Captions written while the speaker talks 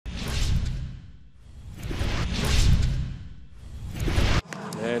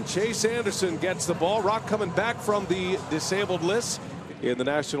And Chase Anderson gets the ball. Rock coming back from the disabled list in the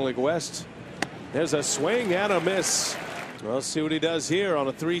National League West. There's a swing and a miss. Well, let's see what he does here on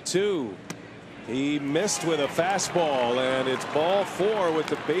a 3-2. He missed with a fastball, and it's ball 4 with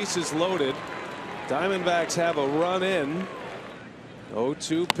the bases loaded. Diamondbacks have a run in.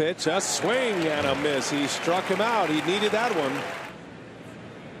 0-2 pitch, a swing and a miss. He struck him out. He needed that one.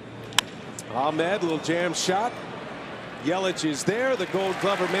 Ahmed, little jam shot. Yelich is there. The Gold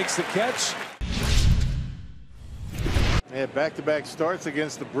Glover makes the catch. Yeah, back-to-back starts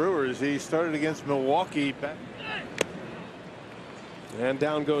against the Brewers. He started against Milwaukee. And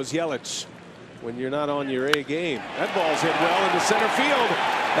down goes Yelich when you're not on your A game. That ball's hit well into center field.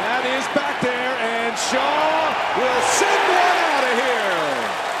 That is back there, and Shaw will send one out of here.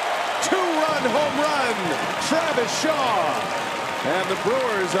 2-run home run, Travis Shaw. And the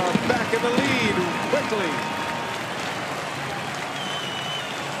Brewers are back in the lead quickly.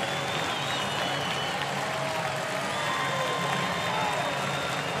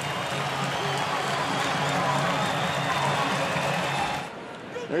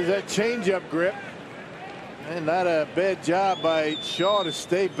 There's that changeup grip. And not a bad job by Shaw to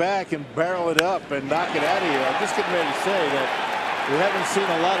stay back and barrel it up and knock it out of here. I'm just getting ready to say that we haven't seen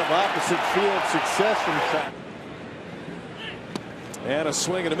a lot of opposite field success from Shaw. And a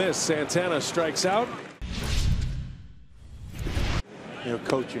swing and a miss. Santana strikes out.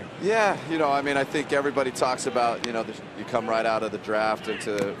 Coaching. Yeah, I mean, I think everybody talks about, you come right out of the draft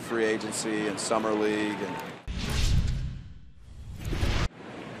into free agency and summer league. And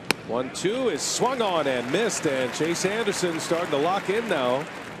 1-2 is swung on and missed, and Chase Anderson starting to lock in now.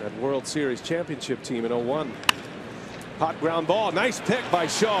 That World Series championship team in 01. Hot ground ball. Nice pick by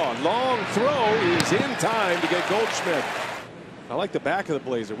Shaw. Long throw is in time to get Goldschmidt. I like the back of the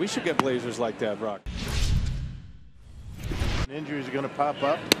Blazer. We should get Blazers like that, Rock. Injuries are going to pop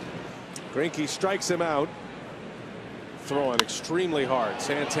up. Greinke strikes him out. Throwing extremely hard.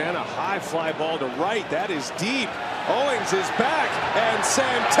 Santana, high fly ball to right. That is deep. Owings is back, and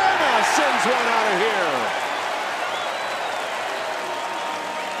Santana sends one out of here.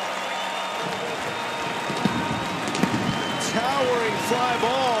 Towering fly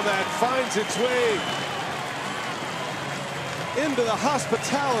ball that finds its way into the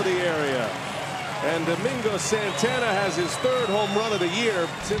hospitality area. And Domingo Santana has his 3rd home run of the year.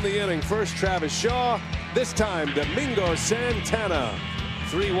 It's in the inning. First Travis Shaw. This time Domingo Santana.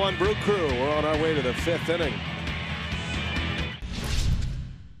 3-1 Brew Crew. We're on our way to the 5th inning.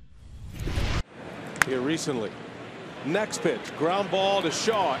 Here recently. Next pitch. Ground ball to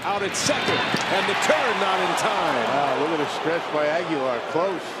Shaw. Out at second. And the turn not in time. Wow, look at the stretch by Aguilar.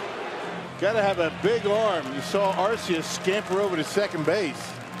 Close. Got to have a big arm. You saw Arcia scamper over to second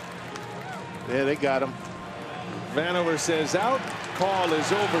base. Yeah, they got him. Vanover says out. Call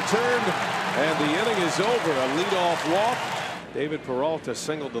is overturned. And the inning is over. A leadoff walk. David Peralta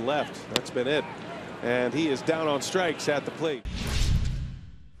singled to left. That's been it. And he is down on strikes at the plate.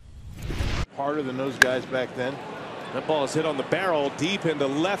 Harder than those guys back then. That ball is hit on the barrel deep into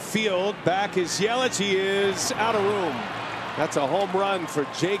left field. Back is Yelich. He is out of room. That's a home run for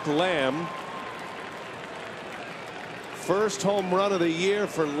Jake Lamb. First home run of the year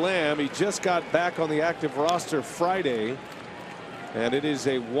for Lamb. He just got back on the active roster Friday. And it is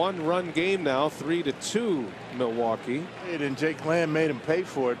a 1-run game now, 3-2 Milwaukee. And Jake Lamb made him pay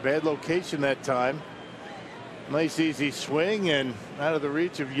for it. Bad location that time. Nice easy swing and out of the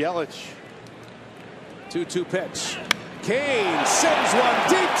reach of Yelich. 2-2 pitch. Kane sends one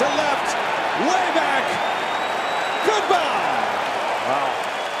deep to left. Way back. Goodbye. Wow.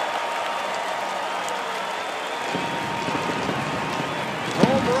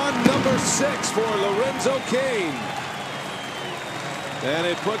 Home run number 6 for Lorenzo Kane. And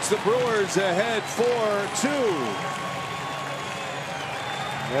it puts the Brewers ahead 4-2.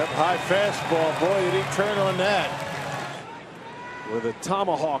 Yep, high fastball. Boy, did he turn on that. With a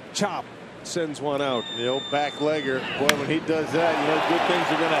tomahawk chop. Sends one out. The old back legger. Boy, when he does that, good things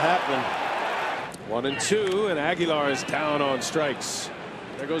are going to happen. 1-2, and Aguilar is down on strikes.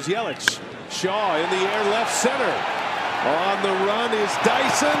 There goes Yelich. Shaw in the air, left center. On the run is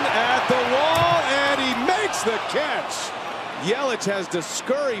Dyson at the wall, and he makes the catch. Yelich has to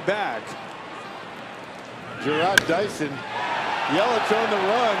scurry back. Gerard Dyson. Yelich on the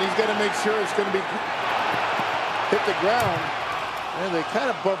run. He's got to make sure it's going to be hit the ground. And they kind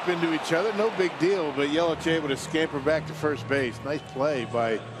of bump into each other. No big deal, but Yelich able to scamper back to first base. Nice play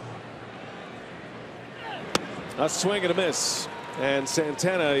by. A swing and a miss. And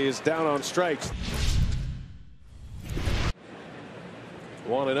Santana is down on strikes.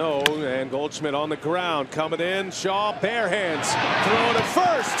 1-0, and Goldschmidt on the ground, coming in. Shaw, bare hands, throw to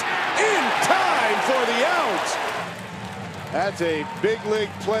first, in time for the out. That's a big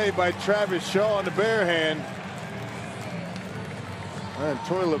league play by Travis Shaw on the bare hand. And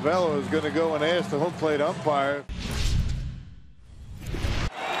Troy Lavello is going to go and ask the home plate umpire.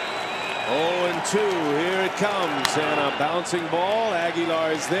 0-2, here it comes, and a bouncing ball.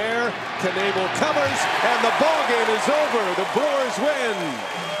 Aguilar is there. Knebel covers, and the ball game is over. The Brewers win.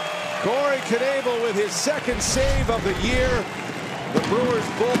 Corey Knebel with his second save of the year. The Brewers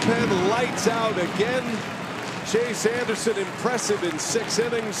bullpen lights out again. Chase Anderson impressive in 6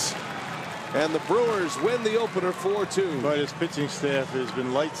 innings. And the Brewers win the opener 4-2. But his pitching staff has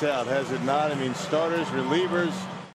been lights out, has it not? I mean, starters, relievers,